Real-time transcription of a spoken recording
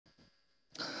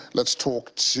Let's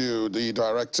talk to the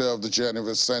director of the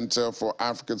Geneva Center for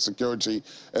African Security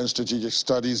and Strategic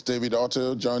Studies, David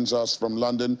Otto, joins us from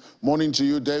London. Morning to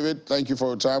you, David. Thank you for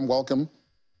your time. Welcome.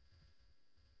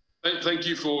 Thank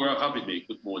you for having me.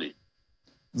 Good morning.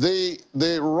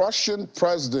 The Russian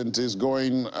president is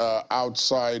going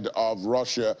outside of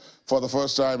Russia for the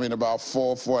first time in about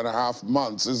 4.5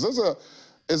 months. Is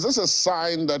this a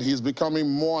sign that he's becoming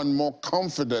more and more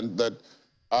confident that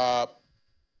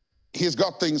he's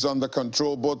got things under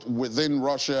control both within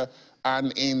Russia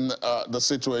and in the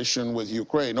situation with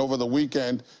Ukraine? Over the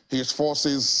weekend, his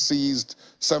forces seized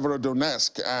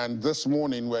Severodonetsk, and this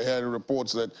morning we're hearing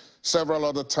reports that several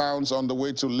other towns on the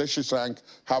way to Lysychansk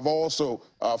have also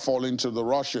fallen to the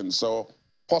Russians. So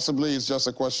possibly it's just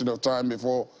a question of time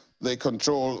before they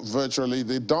control virtually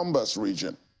the Donbas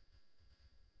region.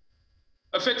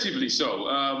 Effectively so.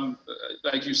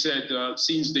 Like you said,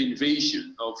 since the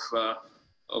invasion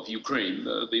of Ukraine,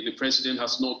 the president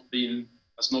has not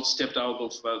stepped out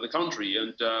of the country,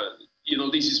 and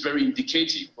this is very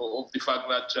indicative of the fact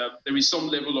that there is some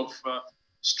level of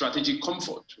strategic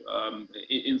comfort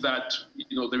in that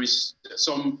there is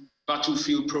some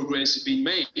battlefield progress being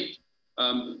made.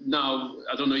 Now,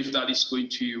 I don't know if that is going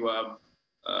to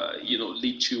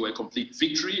lead to a complete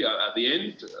victory at the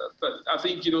end, but I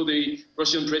think the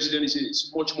Russian president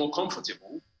is much more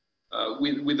comfortable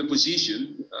with the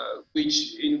position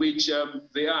in which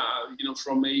they are,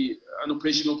 from an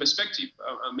operational perspective.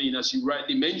 I mean, as you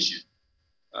rightly mentioned,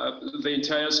 the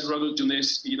entire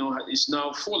Severodonetsk, is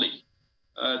now falling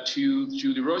to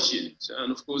the Russians,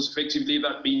 and of course, effectively,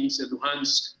 that means that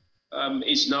Luhansk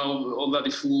is now under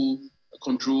the full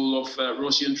control of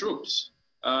Russian troops.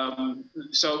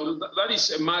 So that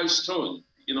is a milestone,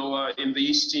 in the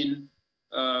eastern,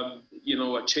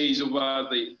 chase over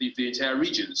the entire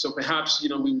region. So perhaps, we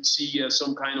would see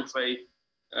some kind of a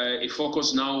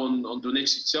focus now on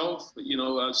Donetsk itself,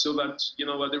 so that,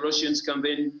 the Russians can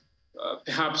then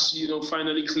perhaps,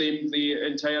 finally claim the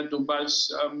entire Donbass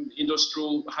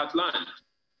industrial heartland.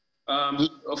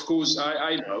 Of course,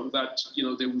 I know that,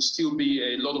 there will still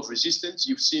be a lot of resistance.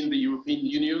 You've seen the European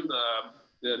Union,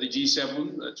 the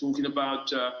G7, talking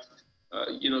about,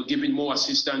 giving more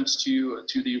assistance to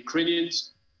the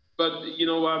Ukrainians. But, in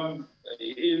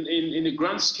the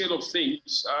grand scale of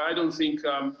things, I don't think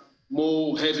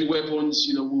more heavy weapons,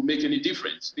 will make any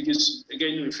difference. Because,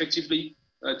 again, effectively,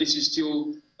 this is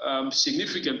still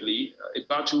significantly a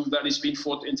battle that is being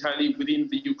fought entirely within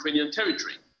the Ukrainian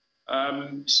territory.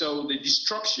 So the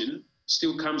destruction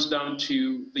still comes down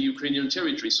to the Ukrainian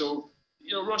territory. So,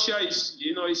 Russia is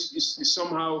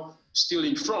somehow still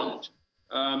in front,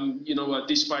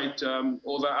 despite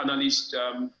other analysts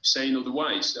saying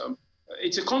otherwise.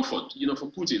 It's a comfort,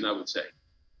 for Putin, I would say.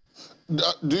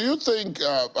 Do you think,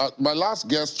 my last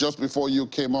guest just before you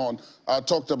came on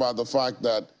talked about the fact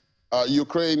that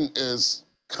Ukraine is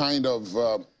kind of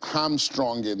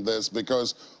hamstrung in this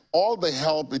because all the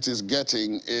help it is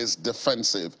getting is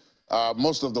defensive.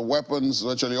 Most of the weapons,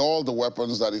 virtually all the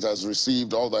weapons that it has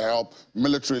received, all the help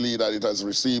militarily that it has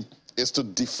received is to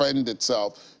defend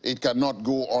itself. It cannot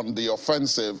go on the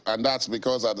offensive, and that's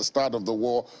because at the start of the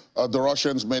war, the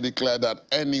Russians made it clear that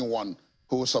anyone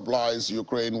who supplies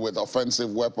Ukraine with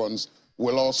offensive weapons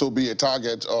will also be a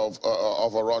target of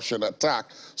a Russian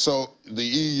attack. So the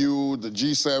EU, the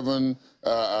G7,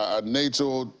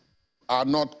 NATO are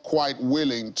not quite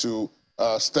willing to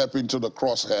step into the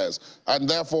crosshairs. And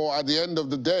therefore, at the end of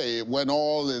the day, when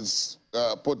all is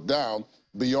put down,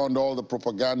 beyond all the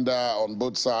propaganda on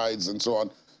both sides and so on,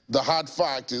 the hard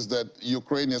fact is that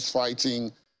Ukraine is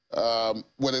fighting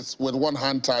with one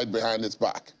hand tied behind its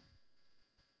back.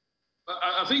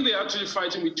 I think they're actually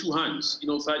fighting with two hands,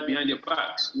 tied behind their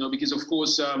backs, because of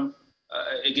course,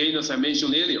 again, as I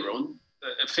mentioned earlier on,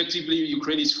 effectively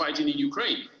Ukraine is fighting in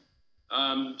Ukraine.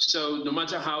 So no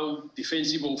matter how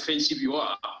defensive or offensive you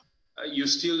are, you're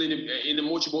still in a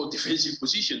much more defensive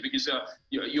position because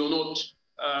you're not,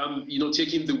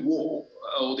 taking the war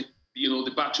or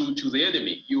the battle to the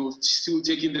enemy. You're still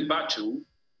taking the battle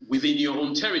within your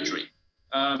own territory.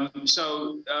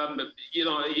 So,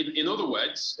 in other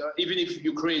words, even if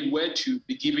Ukraine were to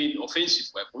be given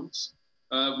offensive weapons,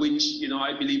 which,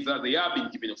 I believe that they are being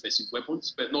given offensive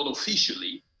weapons, but not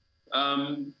officially,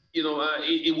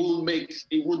 it won't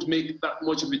make that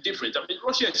much of a difference. I mean,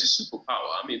 Russia is a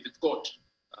superpower. I mean, they've got,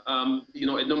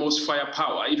 enormous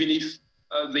firepower. Even if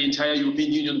the entire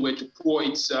European Union were to pour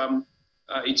its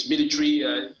military,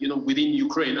 within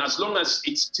Ukraine, as long as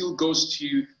it still goes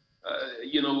to,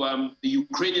 the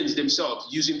Ukrainians themselves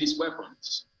using these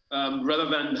weapons, rather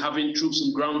than having troops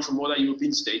on ground from other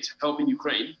European states helping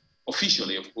Ukraine,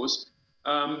 officially, of course,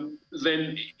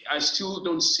 then I still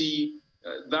don't see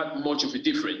that much of a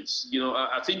difference.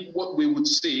 I think what we would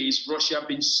say is Russia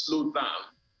being slowed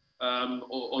down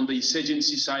on the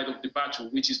insurgency side of the battle,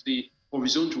 which is the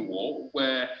horizontal war,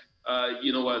 where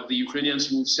the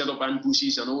Ukrainians will set up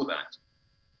ambushes and all that.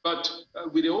 But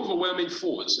with the overwhelming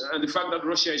force and the fact that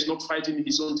Russia is not fighting in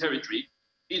its own territory,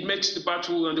 it makes the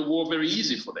battle and the war very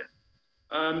easy for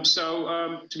them.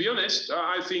 So to be honest,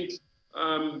 I think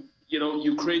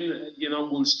Ukraine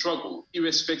will struggle,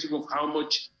 irrespective of how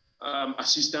much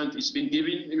assistance is being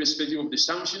given, irrespective of the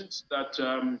sanctions that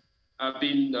have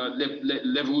been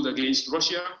leveled against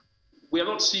Russia. We are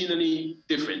not seeing any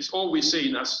difference. All we're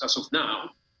saying as of now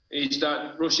is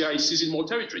that Russia is seizing more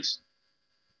territories.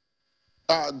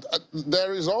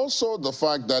 There is also the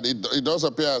fact that it does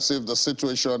appear as if the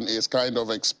situation is kind of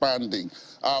expanding.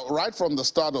 Right from the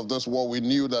start of this war, we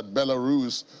knew that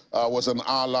Belarus was an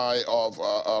ally of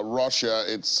Russia.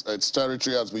 Its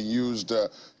territory has been used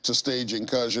to stage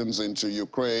incursions into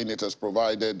Ukraine. It has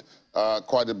provided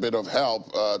quite a bit of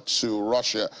help to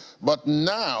Russia. But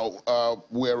now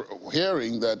we're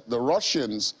hearing that the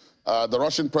Russian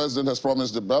president has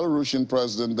promised the Belarusian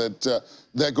president that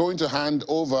they're going to hand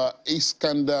over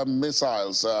Iskander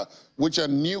missiles, which are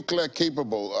nuclear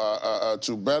capable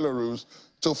to Belarus,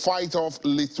 to fight off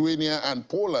Lithuania and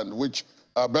Poland, which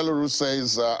Belarus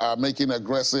says are making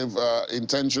aggressive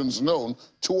intentions known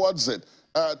towards it.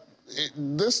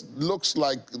 This looks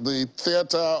like the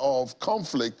theater of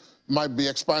conflict might be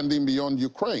expanding beyond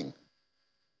Ukraine.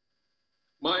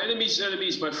 My enemy's enemy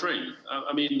is my friend.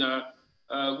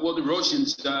 What the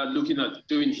Russians are looking at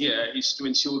doing here is to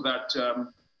ensure that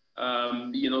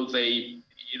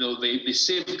they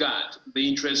safeguard the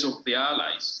interests of their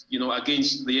allies,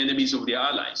 against the enemies of their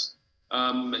allies.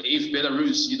 If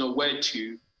Belarus, were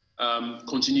to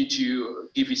continue to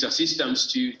give its assistance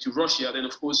to Russia, then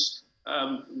of course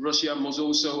Russia must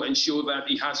also ensure that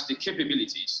it has the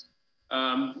capabilities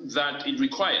that it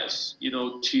requires,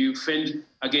 to fend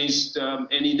against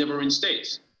any neighboring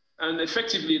states. And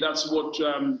effectively, that's what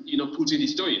Putin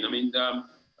is doing.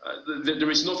 There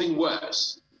is nothing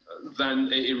worse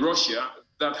than a Russia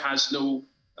that has no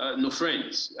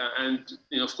friends. And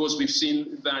of course, we've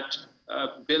seen that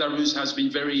Belarus has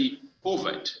been very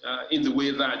overt in the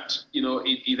way that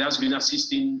it has been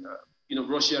assisting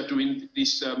Russia during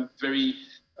this very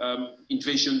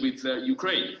invasion with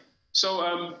Ukraine.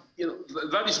 So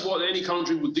that is what any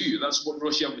country would do. That's what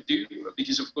Russia would do,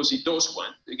 because of course it does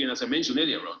want, again, as I mentioned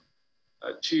earlier on,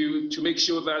 to make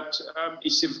sure that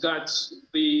it safeguards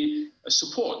the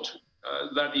support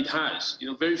that it has.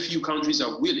 Very few countries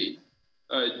are willing,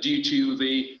 due to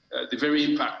the very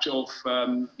impact of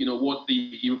what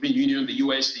the European Union, the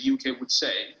US, the UK would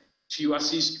say, to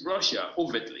assist Russia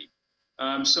overtly.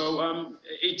 So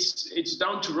it's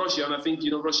down to Russia, and I think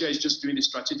Russia is just doing the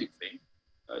strategic thing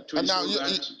to ensure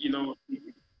that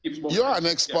You're an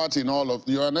expert in all of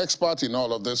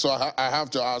this. So I have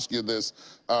to ask you this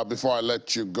before I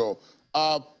let you go.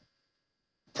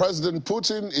 President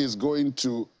Putin is going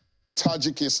to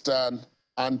Tajikistan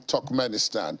and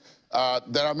Turkmenistan.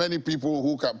 There are many people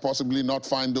who can possibly not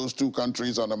find those two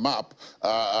countries on a map,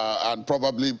 and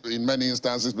probably in many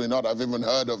instances may not have even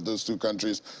heard of those two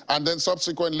countries. And then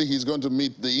subsequently, he's going to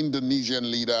meet the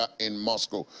Indonesian leader in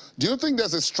Moscow. Do you think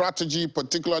there's a strategy,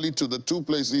 particularly to the two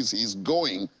places he's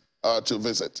going to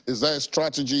visit? Is there a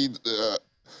strategy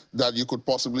that you could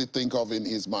possibly think of in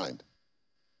his mind?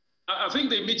 I think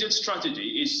the immediate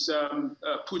strategy is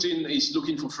Putin is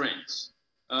looking for friends.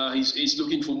 He's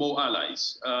looking for more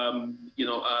allies, and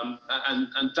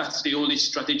that's the only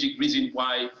strategic reason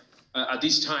why, at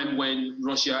this time when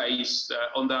Russia is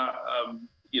under,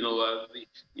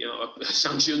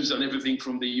 sanctions and everything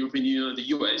from the European Union and the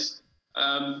US,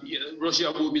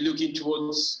 Russia will be looking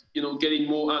towards, getting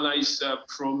more allies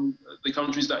from the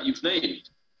countries that you've named.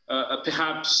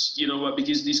 Perhaps,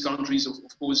 because these countries,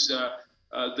 of course,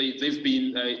 they've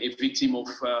been a victim of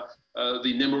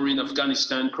the never-ending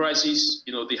Afghanistan crisis.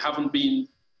 They haven't been,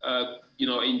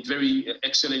 in very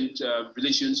excellent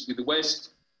relations with the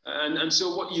West. And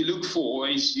so what you look for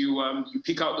is you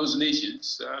pick out those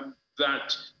nations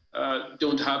that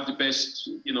don't have the best,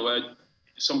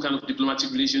 some kind of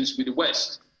diplomatic relations with the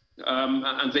West.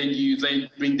 And then you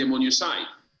bring them on your side.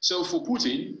 So for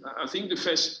Putin, I think the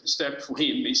first step for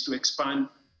him is to expand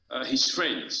his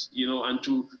friends, and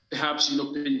to perhaps,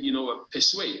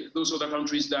 persuade those other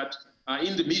countries that are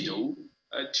in the middle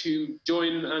to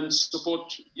join and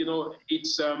support,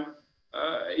 its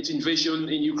invasion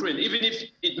in Ukraine. Even if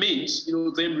it means,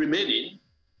 them remaining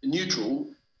neutral,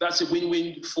 that's a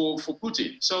win-win for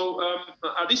Putin. So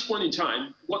at this point in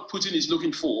time, what Putin is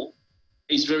looking for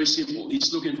is very simple.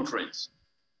 It's looking for friends.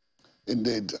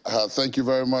 Indeed. Thank you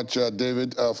very much,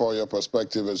 David, for your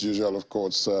perspective. As usual, of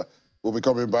course, we'll be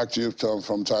coming back to you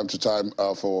from time to time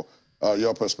for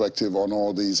your perspective on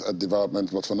all these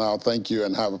developments. But for now, thank you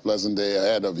and have a pleasant day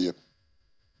ahead of you.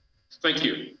 Thank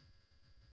you.